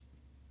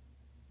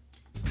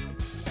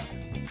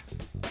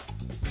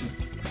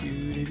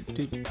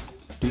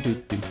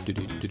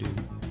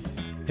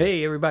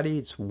Hey everybody,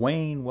 it's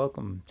Wayne.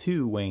 Welcome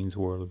to Wayne's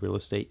World of Real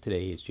Estate.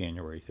 Today is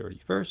January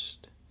 31st,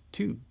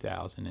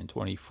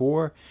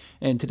 2024,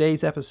 and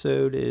today's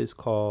episode is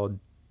called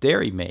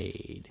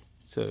Dairymaid.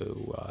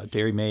 So,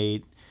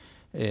 Dairymaid,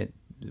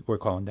 we're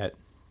calling that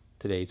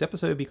today's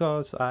episode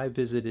because I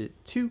visited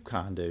two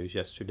condos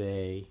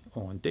yesterday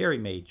on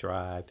Dairymaid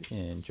Drive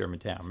in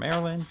Germantown,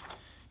 Maryland.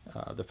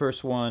 The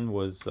first one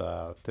was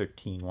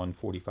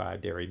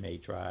 13145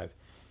 Dairymaid Drive,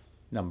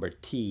 number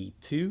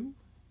T2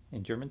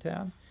 in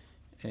Germantown.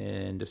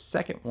 And the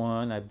second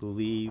one, I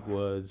believe,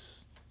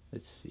 was,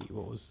 let's see,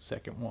 what was the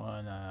second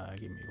one?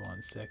 Give me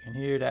 1 second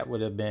here. That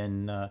would have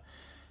been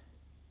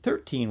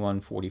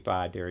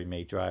 13145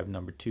 Dairymaid Drive,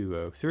 number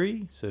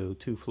 203, so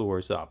 2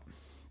 floors up.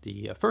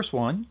 The first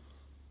one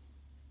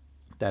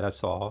that I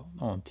saw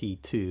on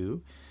T2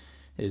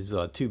 is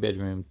a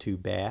 2-bedroom,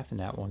 2-bath, and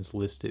that one's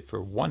listed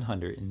for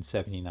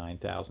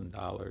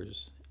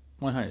 $179,000,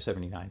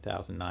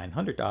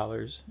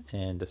 $179,900.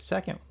 And the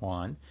second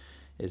one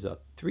is a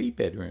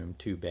 3-bedroom,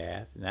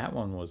 2-bath, and that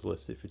one was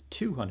listed for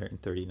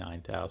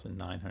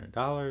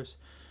 $239,900.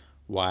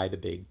 Why the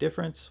big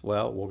difference?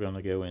 Well, we're going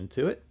to go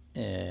into it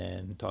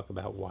and talk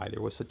about why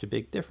there was such a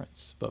big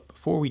difference. But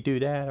before we do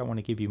that, I want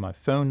to give you my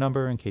phone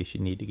number in case you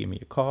need to give me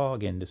a call.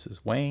 Again, this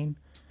is Wayne.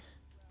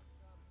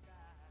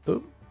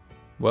 Oop.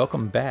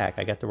 Welcome back.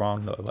 I got the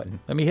wrong button.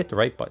 Let me hit the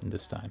right button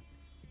this time.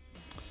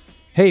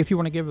 Hey, if you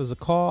want to give us a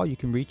call, you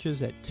can reach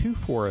us at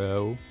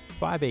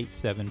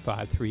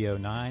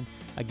 240-587-5309.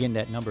 Again,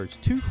 that number is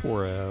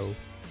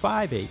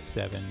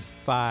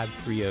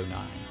 240-587-5309.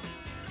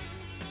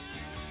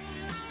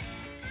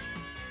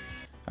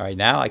 All right,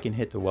 now I can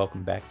hit the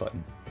welcome back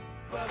button.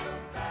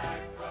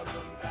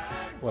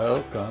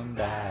 Welcome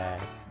back.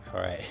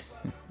 All right.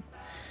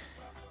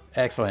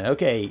 Excellent.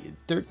 Okay,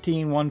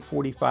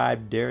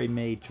 13145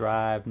 Dairymaid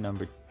Drive,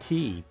 number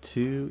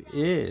T2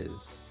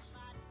 is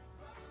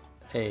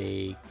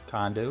a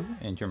condo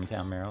in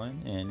Germantown,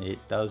 Maryland, and it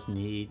does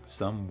need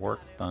some work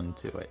done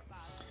to it.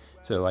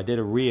 So I did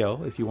a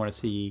reel. If you want to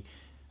see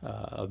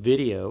a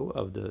video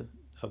of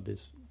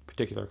this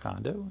particular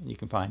condo, you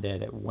can find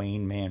that at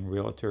Wayne Man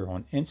Realtor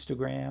on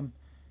Instagram,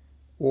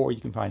 or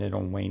you can find it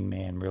on Wayne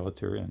Man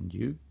Realtor on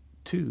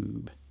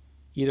YouTube.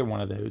 Either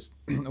one of those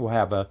will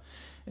have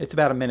it's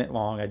about a minute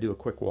long. I do a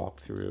quick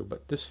walkthrough,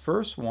 but this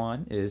first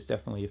one is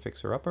definitely a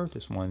fixer-upper.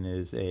 This one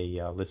is a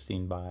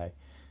listing by,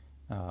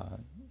 let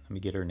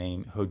me get her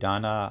name,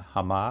 Hodana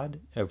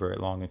Hamad over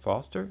at Long and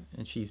Foster,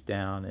 and she's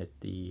down at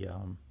the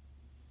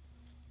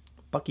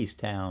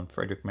Buckystown,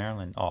 Frederick,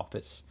 Maryland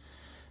office.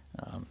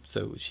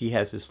 So she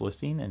has this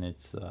listing, and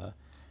it's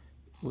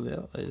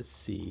well, let's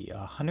see,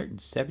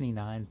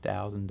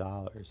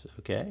 $179,000.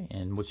 Okay,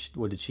 and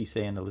what did she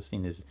say in the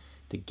listing is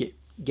to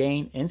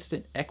gain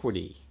instant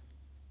equity.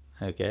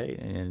 Okay,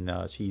 and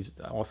she's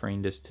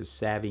offering this to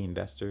savvy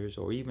investors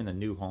or even a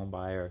new home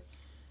buyer.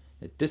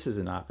 This is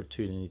an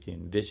opportunity to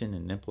envision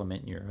and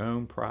implement your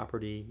own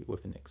property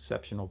with an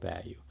exceptional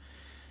value.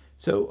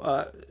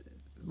 So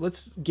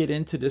let's get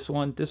into this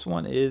one. This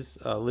one is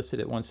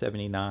listed at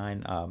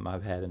 $179,000.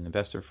 I've had an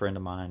investor friend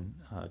of mine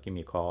give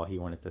me a call. He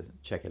wanted to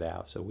check it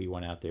out, so we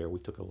went out there. We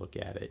took a look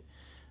at it.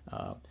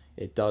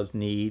 It does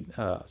need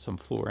some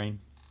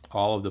flooring.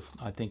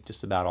 I think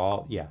just about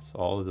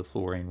all of the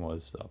flooring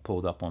was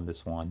pulled up on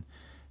this one.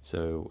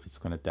 So it's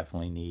going to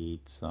definitely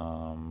need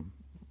some,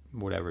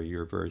 whatever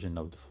your version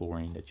of the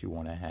flooring that you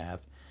want to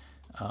have.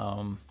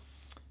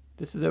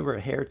 This is over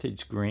at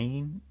Heritage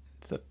Green.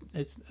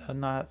 It's a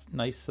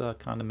nice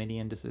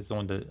condominium. This is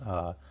on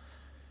the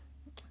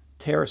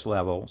terrace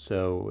level,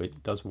 so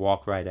it does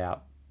walk right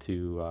out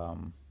to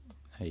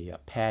a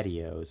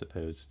patio as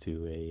opposed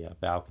to a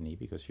balcony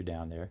because you're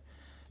down there.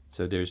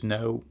 So there's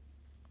no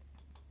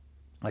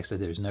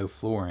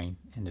flooring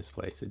in this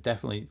place. It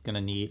definitely is going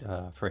to need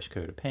a fresh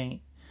coat of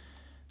paint.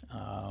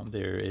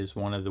 There is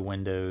one of the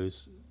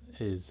windows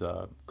is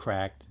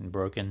cracked and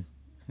broken,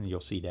 and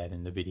you'll see that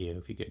in the video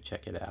if you go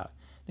check it out.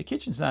 The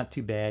kitchen's not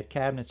too bad.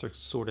 Cabinets are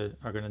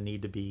going to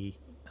need to be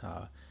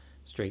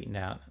straightened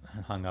out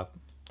and hung up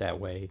that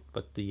way,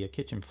 but the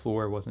kitchen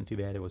floor wasn't too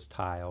bad. It was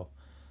tile.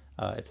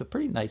 It's a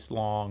pretty nice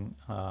long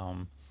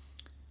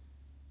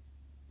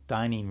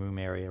dining room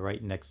area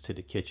right next to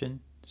the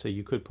kitchen. So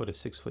you could put a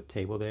 6-foot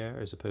table there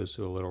as opposed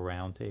to a little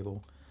round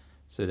table.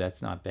 So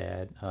that's not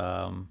bad.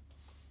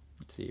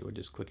 Let's see, we're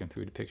just clicking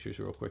through the pictures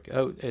real quick.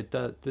 Oh,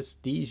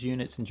 these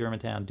units in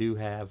Germantown do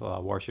have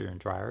washer and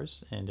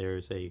dryers, and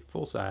there's a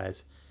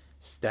full-size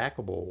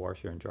stackable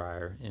washer and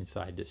dryer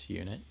inside this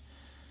unit.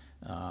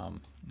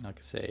 Like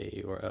I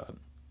say,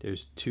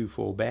 there's 2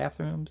 full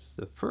bathrooms.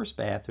 The first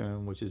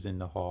bathroom, which is in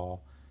the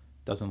hall,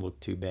 doesn't look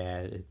too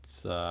bad.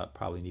 It's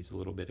probably needs a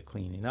little bit of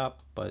cleaning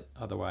up, but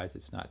otherwise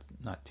it's not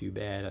too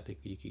bad. I think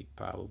you could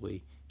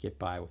probably get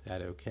by with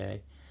that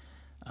okay.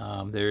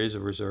 There is a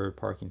reserved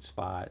parking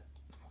spot.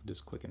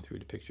 Just clicking through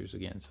the pictures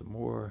again some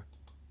more.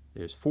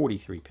 There's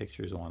 43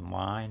 pictures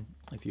online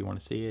if you want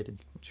to see it. I'm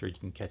sure you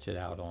can catch it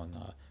out on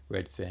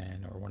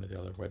Redfin or one of the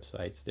other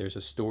websites. There's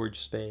a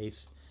storage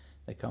space.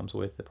 that comes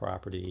with the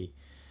property,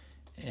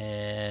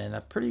 and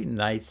a pretty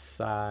nice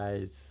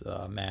size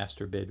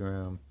master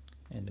bedroom.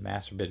 And the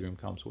master bedroom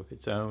comes with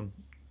its own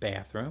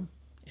bathroom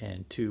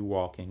and 2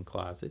 walk-in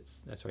closets.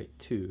 That's right,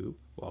 2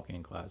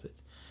 walk-in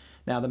closets.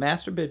 Now the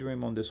master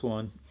bedroom on this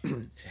one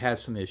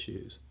has some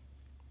issues.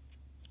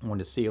 On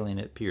the ceiling,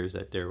 it appears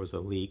that there was a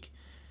leak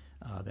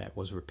that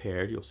was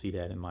repaired. You'll see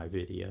that in my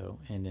video.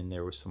 And then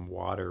there was some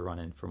water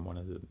running from one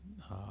of the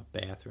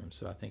bathrooms.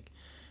 So I think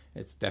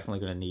it's definitely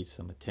going to need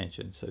some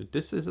attention. So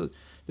this is a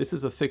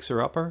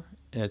fixer-upper.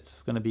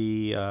 It's going to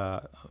be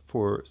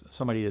for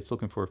somebody that's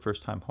looking for a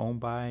first-time home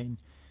buying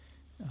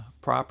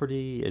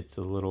property. It's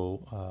a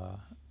little,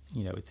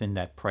 it's in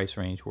that price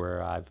range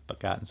where I've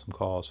gotten some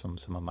calls from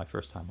some of my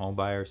first-time home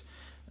buyers.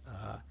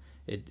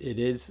 It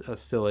is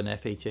still an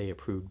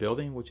FHA-approved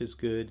building, which is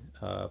good,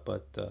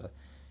 but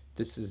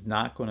this is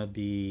not going to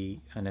be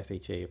an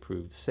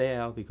FHA-approved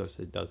sale because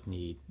it does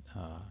need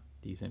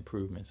these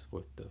improvements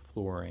with the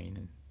flooring,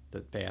 and the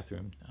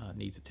bathroom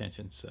needs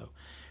attention. So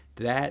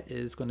that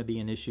is going to be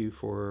an issue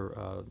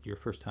for your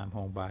first-time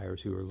home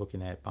buyers who are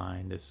looking at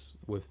buying this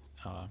with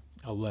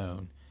a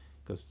loan,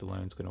 because the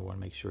loan's going to want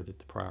to make sure that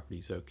the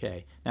property's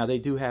okay. Now, they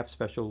do have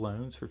special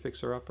loans for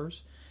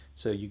fixer-uppers,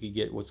 so you could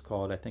get what's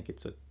called, I think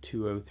it's a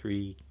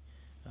 203K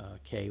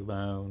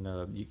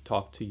loan. You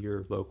talk to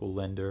your local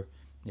lender.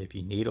 If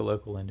you need a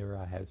local lender,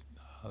 I have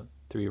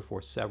 3 or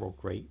 4 several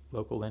great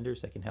local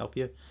lenders that can help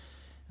you.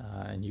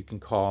 And you can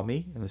call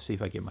me, and let's see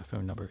if I get my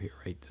phone number here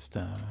right this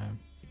time.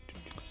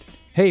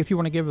 Hey, if you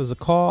want to give us a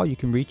call, you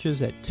can reach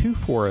us at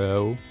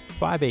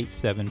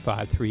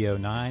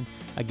 240-587-5309.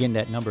 Again,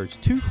 that number is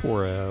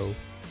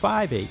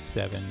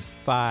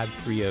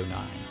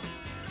 240-587-5309.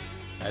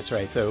 That's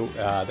right. So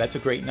that's a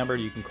great number.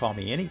 You can call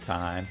me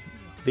anytime.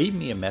 Leave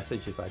me a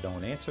message if I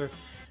don't answer,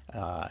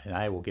 and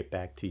I will get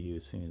back to you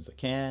as soon as I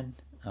can.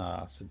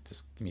 So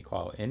just give me a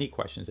call. Any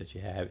questions that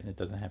you have, and it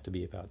doesn't have to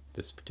be about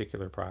this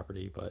particular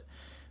property, but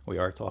we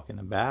are talking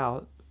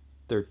about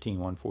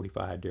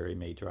 13145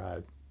 Dairymaid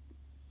Drive,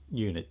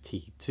 Unit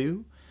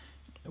T2,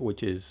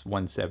 which is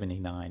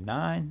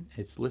 179.9.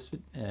 It's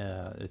listed.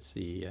 Let's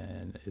see,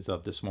 and as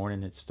of this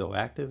morning, it's still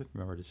active.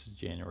 Remember, this is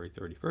January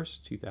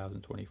 31st,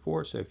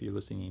 2024. So if you're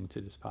listening to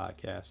this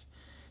podcast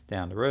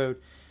down the road,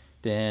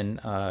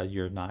 then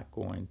you're not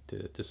going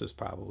to. This is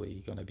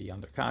probably going to be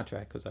under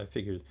contract, because I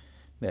figured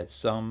that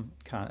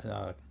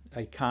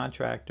a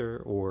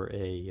contractor or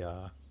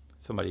a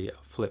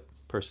flip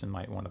person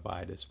might want to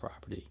buy this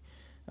property.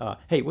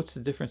 Hey, what's the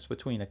difference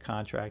between a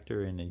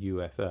contractor and a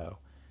UFO?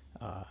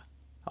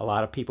 A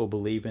lot of people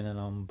believe in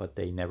them, but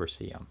they never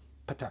see them.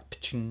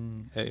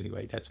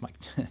 Anyway, that's my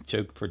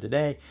joke for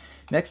today.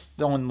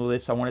 Next on the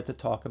list, I wanted to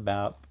talk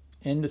about,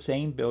 in the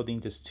same building,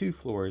 just 2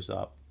 floors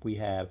up, we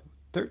have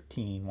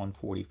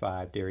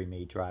 13145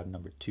 Dairymaid Drive,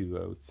 number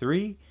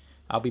 203.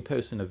 I'll be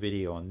posting a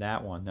video on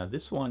that one. Now,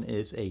 this one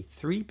is a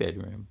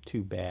 3-bedroom,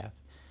 2-bath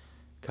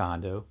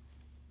condo.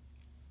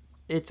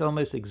 It's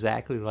almost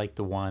exactly like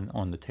the one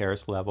on the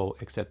terrace level,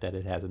 except that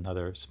it has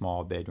another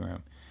small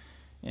bedroom.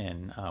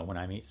 And when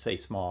I say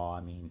small,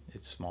 I mean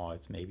it's small.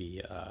 It's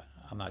maybe,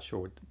 I'm not sure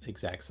what the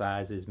exact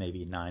size is,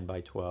 maybe 9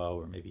 by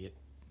 12, or maybe a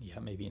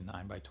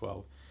 9 by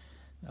 12.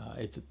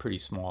 It's a pretty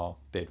small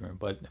bedroom,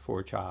 but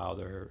for a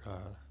child or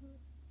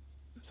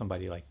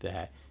somebody like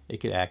that, it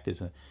could act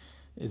as a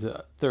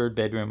 3rd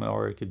bedroom,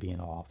 or it could be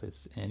an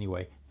office.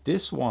 Anyway,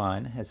 this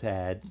one has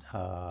had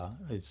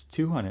it's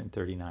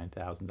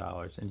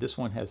 $239,000, and this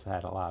one has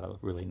had a lot of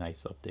really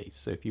nice updates.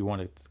 So if you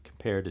want to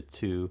compare the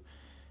two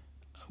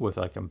with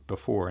like a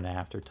before and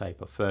after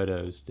type of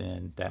photos,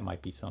 then that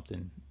might be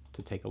something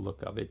to take a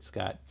look of. It's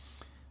got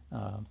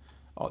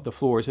the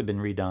floors have been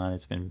redone.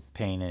 It's been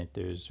painted.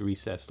 There's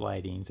recessed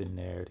lightings in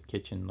there. The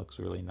kitchen looks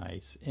really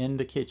nice. In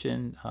the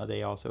kitchen,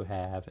 they also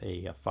have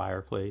a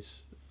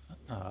fireplace.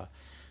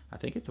 I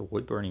think it's a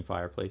wood-burning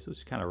fireplace, which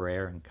is kind of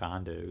rare in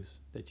condos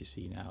that you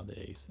see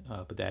nowadays.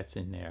 But that's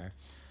in there.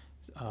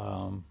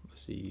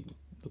 Let's see.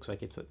 Looks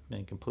like it's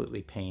been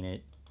completely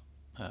painted.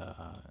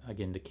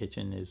 Again, the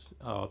kitchen is,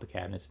 all the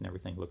cabinets and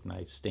everything look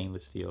nice.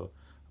 Stainless steel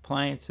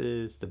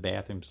appliances. The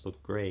bathrooms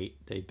look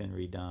great. They've been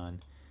redone.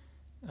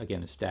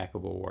 Again, a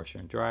stackable washer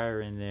and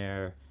dryer in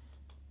there.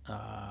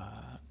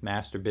 The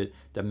master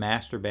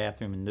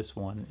bathroom in this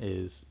one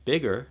is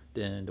bigger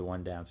than the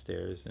one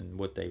downstairs, and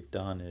what they've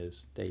done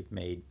is they've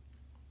made,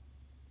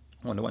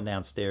 on the one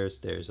downstairs,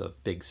 there's a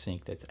big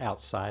sink that's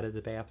outside of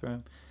the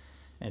bathroom,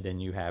 and then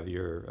you have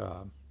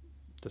your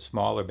the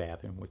smaller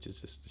bathroom, which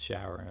is just the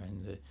shower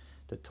and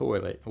the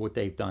toilet. What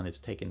they've done is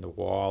taken the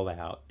wall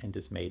out and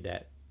just made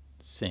that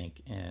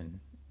sink and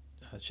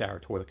shower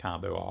toilet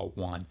combo all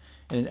one,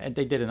 and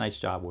they did a nice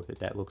job with it.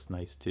 That looks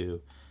nice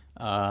too.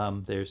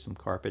 There's some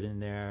carpet in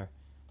there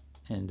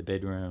in the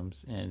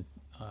bedrooms, and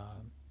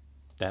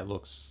that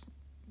looks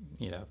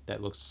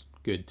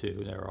good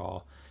too.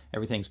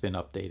 Everything's been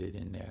updated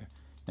in there.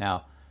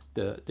 Now,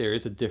 there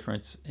is a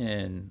difference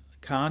in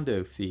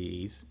condo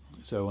fees.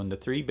 So in the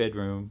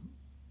 3-bedroom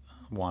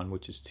one,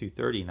 which is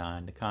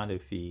 $239, the condo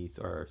fees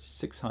are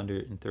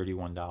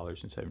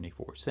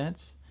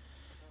 $631.74.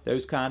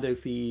 Those condo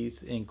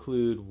fees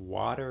include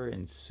water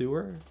and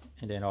sewer,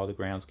 and then all the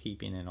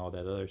groundskeeping and all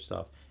that other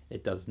stuff.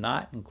 It does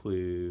not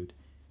include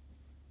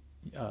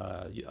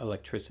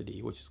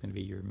electricity, which is going to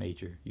be your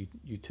major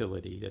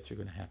utility that you're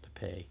going to have to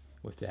pay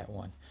with that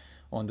one.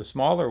 On the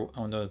small,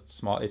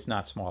 it's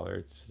not smaller.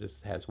 It's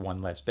just has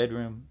one less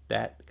bedroom.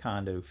 That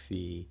condo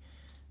fee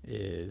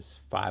is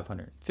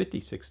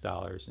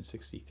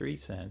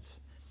 $556.63.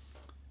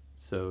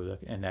 So,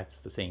 and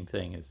that's the same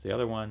thing as the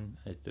other one.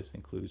 It just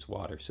includes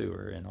water,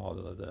 sewer, and all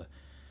of the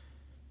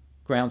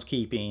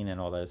groundskeeping and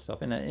all that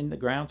stuff. And the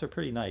grounds are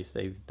pretty nice.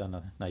 They've done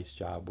a nice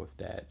job with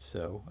that.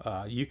 So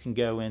you can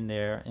go in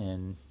there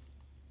and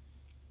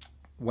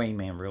Wayne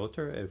Man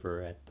Realtor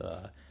over at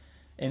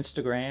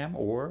Instagram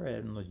or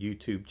in the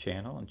YouTube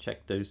channel and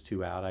check those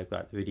two out. I've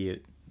got video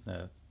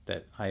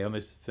that I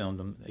almost filmed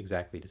them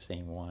exactly the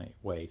same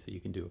way, so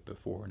you can do it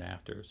before and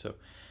after. So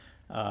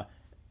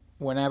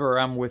whenever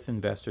I'm with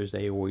investors,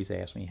 they always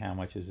ask me how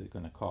much is it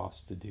going to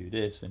cost to do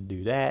this and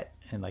do that.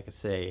 And like I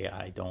say,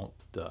 I'm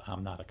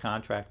not a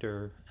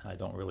contractor. I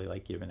don't really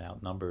like giving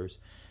out numbers.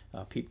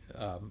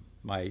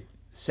 My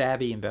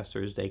savvy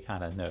investors, they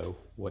kind of know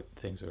what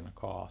things are going to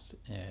cost.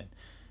 And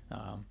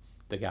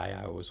the guy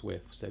I was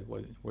with said,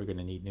 well, we're going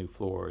to need new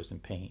floors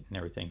and paint and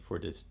everything for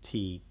this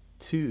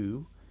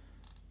T2,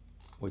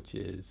 which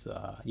is,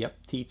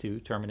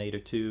 T2, Terminator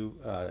 2.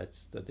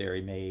 That's the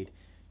Dairymaid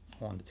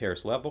on the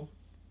terrace level.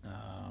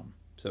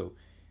 So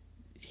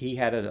he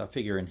had a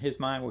figure in his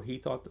mind what he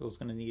thought that was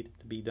going to need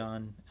to be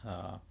done.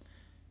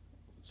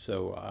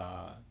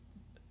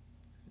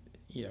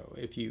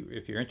 If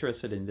you're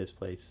interested in this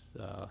place,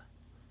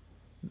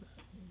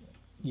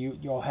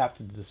 you'll have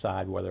to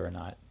decide whether or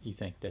not you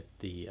think that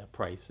the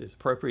price is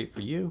appropriate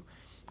for you.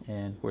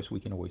 And of course, we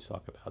can always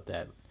talk about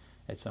that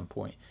at some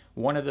point.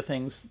 One of the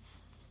things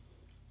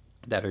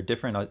that are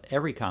different on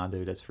every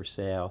condo that's for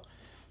sale,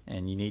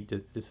 and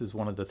this is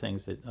one of the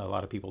things that a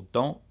lot of people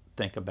don't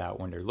think about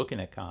when they're looking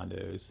at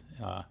condos,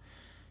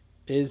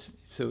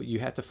 so you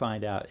have to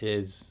find out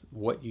is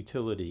what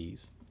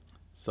utilities,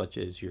 such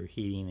as your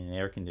heating and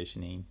air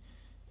conditioning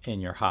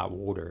and your hot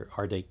water,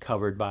 are they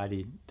covered by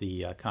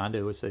the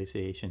condo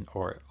association,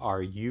 or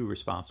are you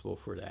responsible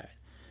for that?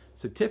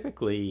 So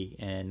typically,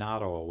 and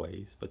not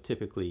always, but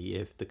typically,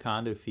 if the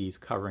condo fee is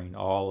covering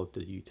all of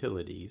the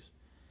utilities,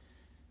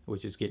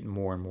 which is getting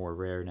more and more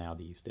rare now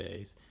these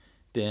days,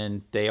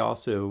 then they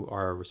also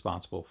are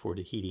responsible for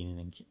the heating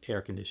and air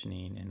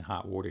conditioning and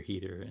hot water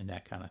heater and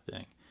that kind of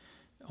thing.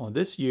 On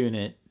this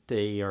unit,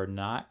 they are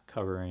not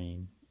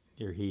covering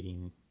your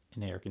heating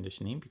and air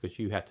conditioning because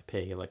you have to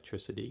pay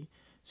electricity.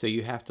 So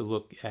you have to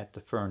look at the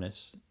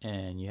furnace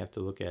and you have to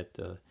look at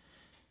the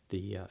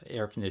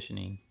air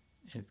conditioning,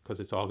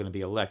 because it's all going to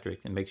be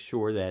electric, and make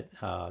sure that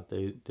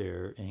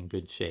they're in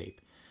good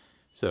shape.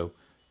 So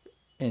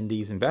in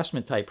these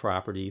investment type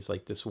properties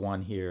like this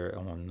one here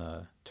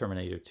on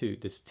Terminator 2,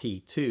 this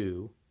T2,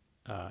 you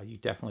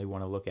definitely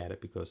want to look at it,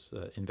 because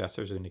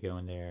investors are going to go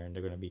in there and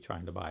they're going to be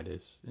trying to buy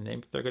this, and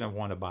they're going to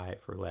want to buy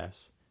it for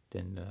less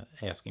than the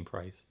asking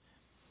price.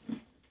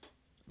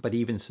 But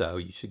even so,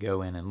 you should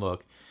go in and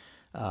look.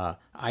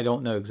 I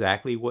don't know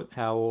exactly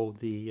how old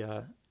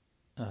the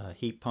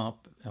heat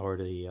pump or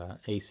the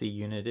AC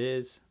unit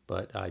is,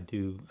 but I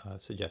do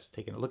suggest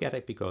taking a look at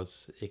it,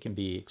 because it can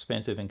be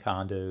expensive in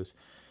condos.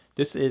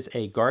 This is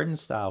a garden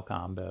style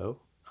condo,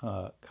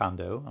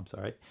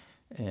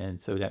 and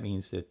so that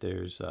means that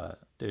there's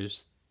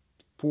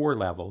 4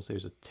 levels.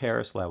 There's a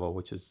terrace level,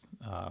 which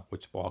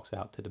walks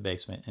out to the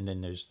basement, and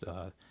then there's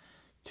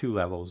 2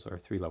 levels or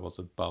 3 levels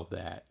above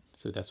that.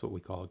 So that's what we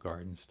call a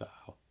garden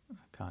style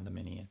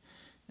condominium.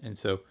 And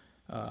so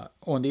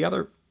on the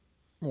other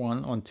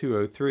one, on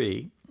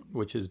 203,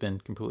 which has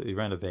been completely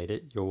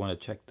renovated, you'll want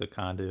to check the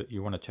condo.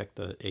 You want to check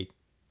the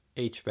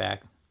HVAC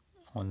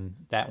on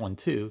that one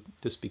too,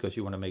 just because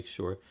you want to make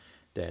sure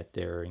that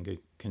they're in good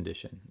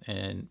condition.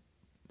 And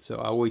so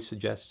I always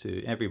suggest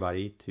to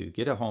everybody to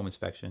get a home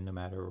inspection, no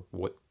matter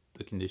what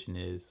the condition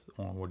is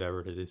on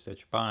whatever it is that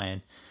you're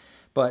buying.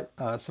 But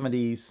some of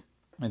these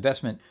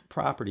investment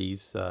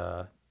properties,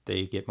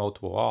 they get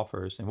multiple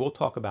offers, and we'll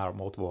talk about a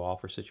multiple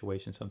offer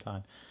situation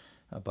sometime.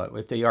 But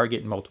if they are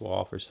getting multiple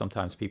offers,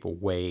 sometimes people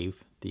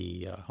waive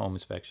the home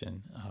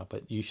inspection.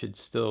 But you should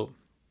still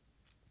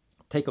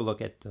take a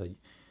look at the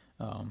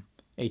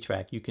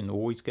HVAC. You can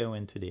always go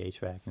into the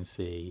HVAC and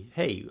see,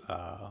 hey,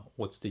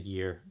 what's the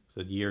year?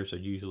 So the years are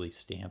usually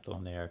stamped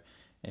on there.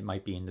 It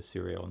might be in the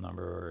serial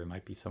number, or it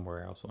might be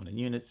somewhere else on the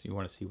units. You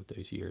want to see what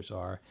those years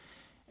are.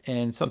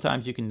 And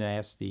sometimes you can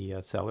ask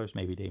the sellers.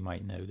 Maybe they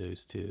might know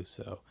those too.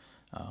 So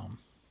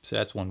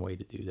that's one way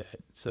to do that.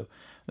 So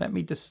let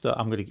me just,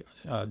 I'm going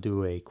to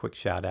do a quick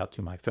shout out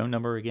to my phone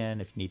number again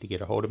if you need to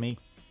get a hold of me.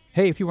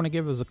 Hey, if you want to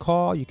give us a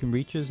call, you can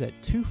reach us at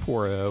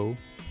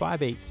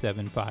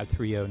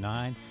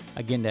 240-587-5309.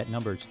 Again, that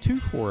number is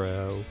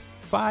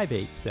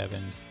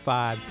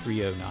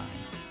 240-587-5309.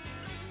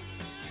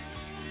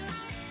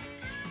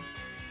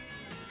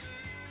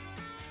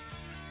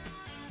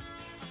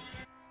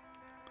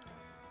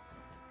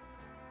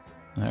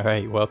 All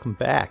right, welcome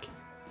back.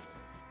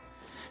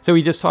 So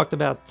we just talked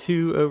about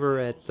 2 over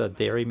at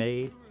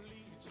Dairymaid,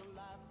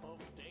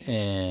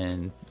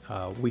 and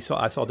I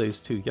saw those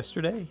 2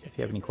 yesterday. If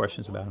you have any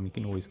questions about them, you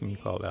can always give me a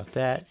call about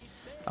that.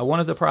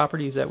 One of the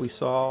properties that we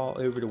saw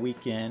over the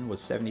weekend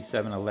was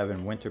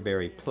 7711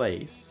 Winterberry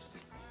Place,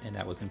 and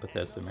that was in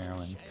Bethesda,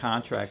 Maryland.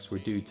 Contracts were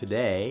due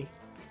today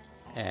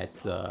at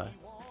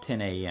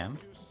 10 a.m.,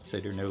 so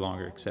they're no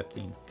longer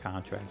accepting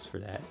contracts for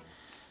that.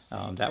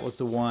 That was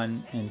the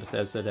one in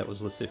Bethesda that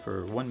was listed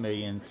for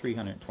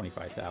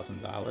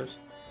 $1,325,000.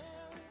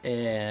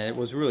 And it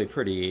was really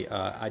pretty.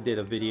 I did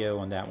a video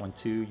on that one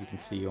too. You can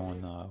see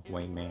on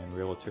Wayne Man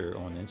Realtor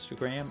on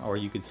Instagram, or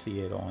you could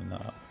see it on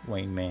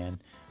Wayne Man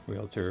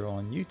Realtor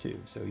on YouTube.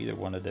 So either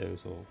one of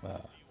those will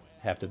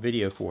have the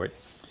video for it.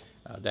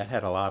 That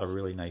had a lot of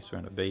really nice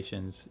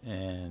renovations,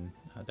 and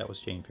that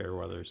was Jane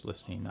Fairweather's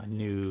listing. I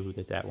knew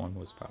that one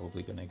was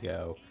probably going to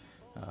go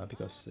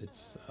because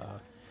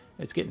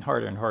it's getting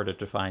harder and harder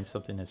to find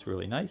something that's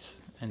really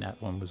nice, and that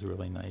one was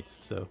really nice.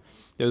 So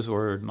those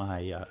were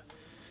my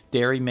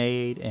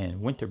Dairymaid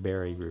and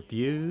Winterberry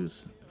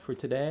reviews for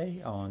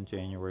today on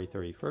January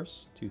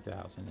 31st,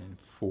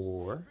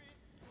 2004.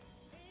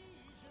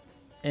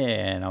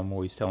 And I'm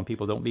always telling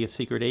people, don't be a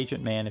secret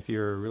agent, man. If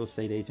you're a real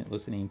estate agent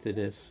listening to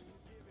this,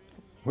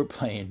 we're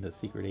playing the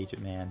secret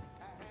agent, man.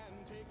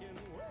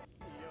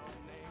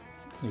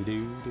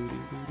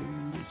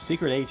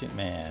 Secret agent,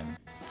 man.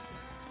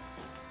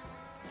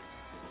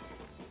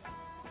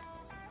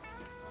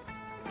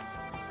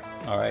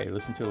 All right,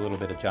 listen to a little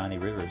bit of Johnny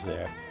Rivers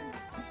there.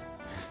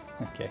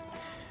 Okay,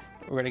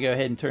 we're going to go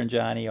ahead and turn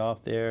Johnny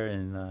off there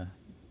and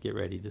get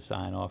ready to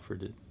sign off for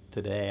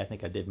today. I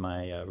think I did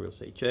my real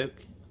estate joke.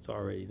 It's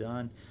already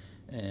done.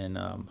 And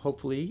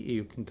hopefully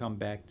you can come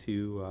back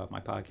to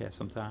my podcast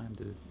sometime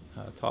to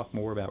talk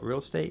more about real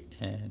estate.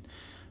 And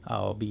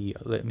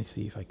let me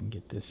see if I can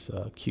get this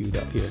queued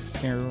up here.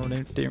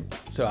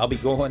 So I'll be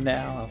going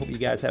now. I hope you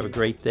guys have a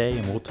great day,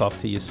 and we'll talk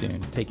to you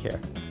soon. Take care.